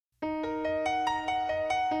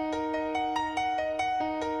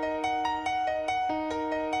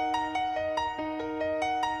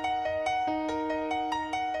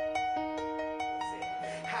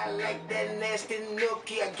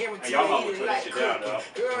And y'all mama put that shit down, dog.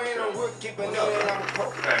 Hey,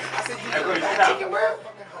 Greenz, chicken, bro.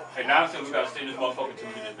 Hey, now since we gotta stay in this motherfucker till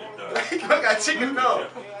we get this bitch done. I got chicken though.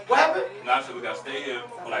 What happened? Now since we gotta stay here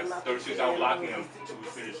for like 36-hour lock-in until we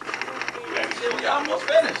finish. We almost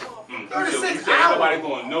finished. 36 hours. Nobody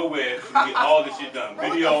going nowhere. We get all this shit done.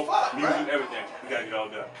 Video, music, everything. We gotta get all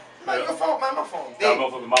done. Man, your phone, man, my phone. That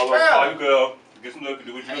motherfucker, my work, call your girl. Get some look and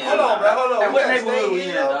do what you do. Hold on, bro. Hold on. Hey, what neighborhood we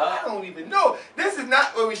in, dog? I don't even know. This is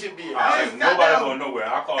not where we should be. Nobody going nowhere.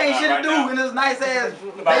 I'll call ain't shit right to do now. in this nice ass.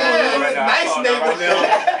 Nice neighborhood.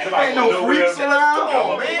 Ain't no freaks around. Come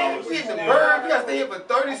on, man. We in the bird. We gotta stay here for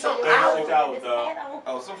 30-something hours.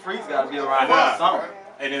 Oh, some freaks gotta be around here something.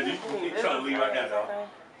 And then you trying to leave right now, dog.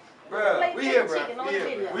 Bro, we here, bro.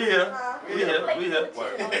 We here.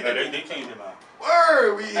 Word. They changed their mind.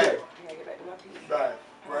 Word, we here.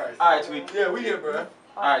 Right. Alright, Tweet. Yeah, we here, bro.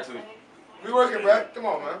 Alright, Tweet. We working, bro. Come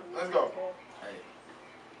on, man. Let's go. Hey.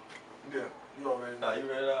 Yeah, you already know. You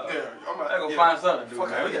ready to Yeah, I'm gonna find something to do,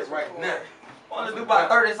 man. We just right now. Wanna do about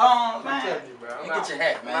 30 songs, man? I'm telling you, bro. Get your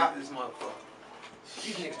hat, man. Out this motherfucker.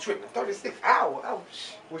 These niggas tripping. 36 hours. I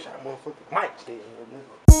wish I motherfucking mic stayed in here.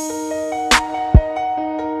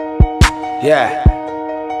 Yeah.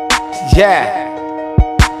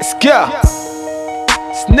 Let's go.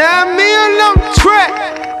 It's not me on the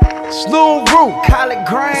track. Slow root. Collard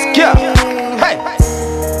Greenz. Let's go. Hey.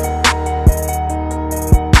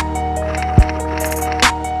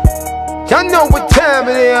 Y'all know what time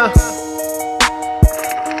it is.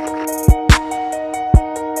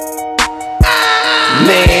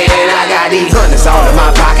 Man, I got these hundreds all in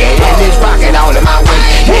my pocket, and this pocket all in my way,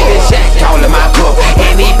 and this shack all in my cup,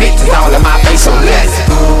 and these bitches all in my face. So let's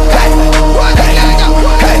go. Hey,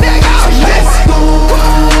 let's go.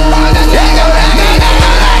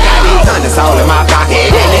 I got these hundreds all in my pocket,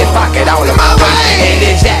 and this pocket all in my way, and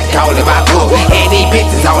this shack all in my cup, and these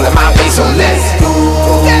bitches all in my face. So let's go.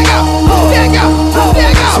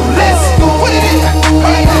 So let's go.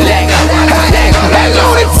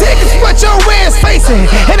 What your ass facing,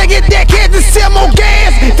 and I get that kid to sell more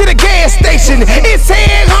gas to the gas station. It's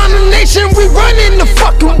head on the nation, we running the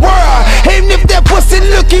fucking world. And if that pussy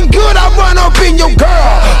looking good, I run up in your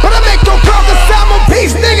girl. But I make your girl cause I'm a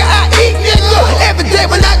piece, nigga. I eat, nigga, every day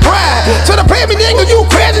when I cry. So the pay me, nigga, you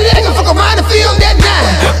crazy, nigga. Fuck a mind to feel that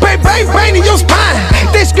nine. Bang, bang, bang in your spine.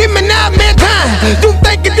 They screaming out, man, time. You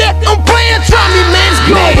thinking that I'm playing? Try me, man, it's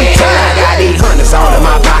going time. I got these hundreds all in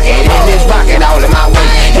my pocket, and this pocket all in my way,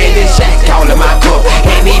 and this shack all in my cup,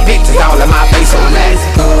 and these bitches all in my face. So let's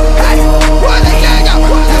go. Hey, let's go.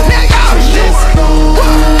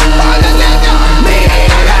 Man,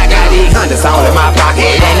 I got these hundreds all in my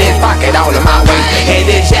pocket, and this pocket all in my way, and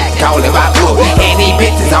this shack all in my cup, and these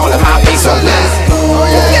bitches all in my face. So let's go.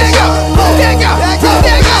 Let's go. Let's go. Let's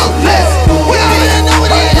go. Let's go.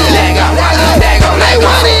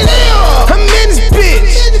 I'm in this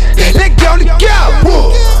bitch. Let go to go.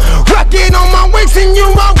 Rockin' on my waist and you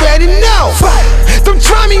already know. Don't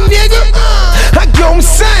try me, nigga. I go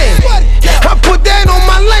insane. I put that on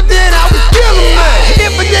my life, then I was killing, man.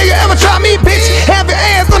 If a nigga ever try me, bitch, have your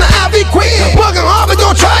ass on the IV quick. Bugging hard, but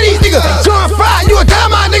don't try these niggas. John Fry, you a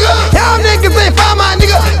time, my nigga. Y'all niggas ain't find my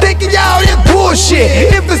nigga. Thinking y'all this bullshit.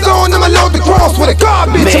 If it's on, I'ma load the cross with a car,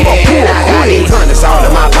 bitch. Man, I got these hundreds all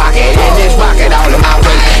in my pocket, and this pocket all in my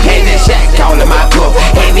way, and this shack all in my cup,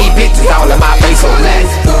 and these bitches all in my face. So let's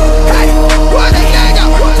go. Hey, let's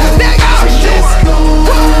go.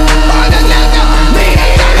 Man,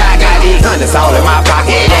 I got these hundreds all in my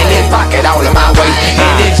pocket, and this pocket all in my way,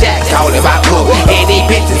 and this shack all in my cup, and these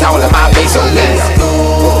bitches all in my face. So let's go.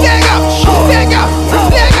 Let's go. Let's go.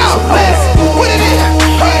 Let's go. Let's go. What it is?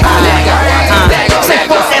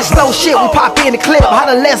 That slow shit, we pop in the clip. How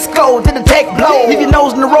to let's go to the tech blow. Leave your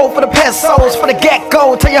nose in the road for the pesos, for the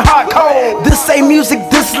get-go, till your heart cold. This ain't music,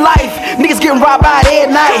 this life. Niggas getting robbed out every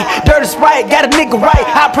night. Dirty Sprite, got a nigga right.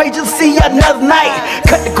 I pray just see you another night.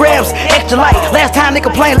 Cut the grams, extra light. Last time nigga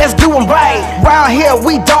playing, let's do them right. Round here,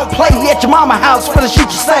 we don't play. At your mama house for the shit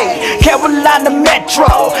you say. Carolina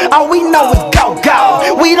Metro, all we know is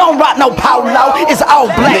go-go. We don't rock no polo, it's all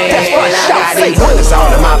black. Man, that's what I shout got say. these hundreds all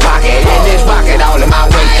in my pocket, and this pocket all in my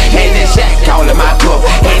way, and this shack all in my cup,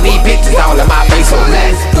 and these bitches all in my face. So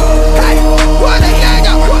let's go. Hey.